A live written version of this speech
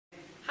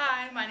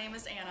my name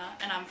is Anna,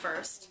 and I'm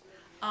first.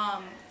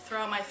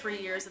 Throughout my 3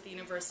 years at the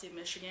University of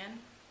Michigan,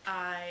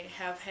 I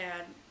have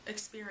had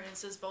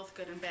experiences, both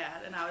good and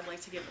bad, and I would like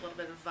to give a little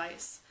bit of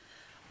advice.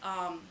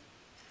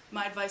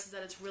 My advice is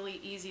that it's really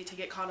easy to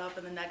get caught up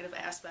in the negative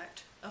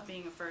aspect of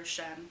being a first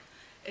gen.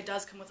 It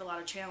does come with a lot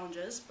of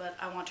challenges, but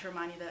I want to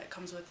remind you that it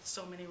comes with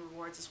so many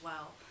rewards as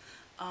well.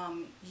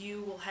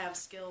 You will have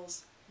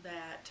skills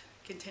that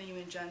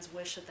continuing gens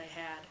wish that they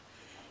had.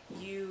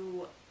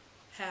 You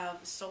have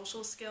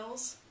social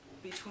skills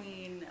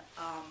between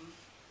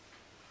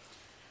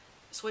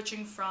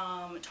switching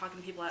from talking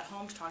to people at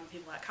home to talking to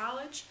people at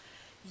college.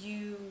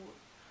 You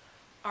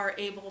are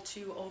able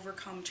to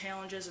overcome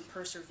challenges and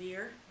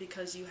persevere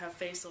because you have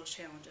faced those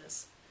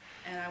challenges.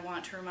 And I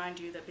want to remind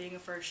you that being a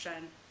first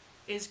gen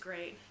is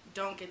great.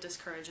 Don't get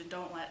discouraged and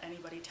don't let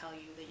anybody tell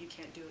you that you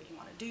can't do what you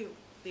want to do.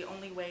 The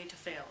only way to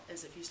fail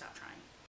is if you stop trying.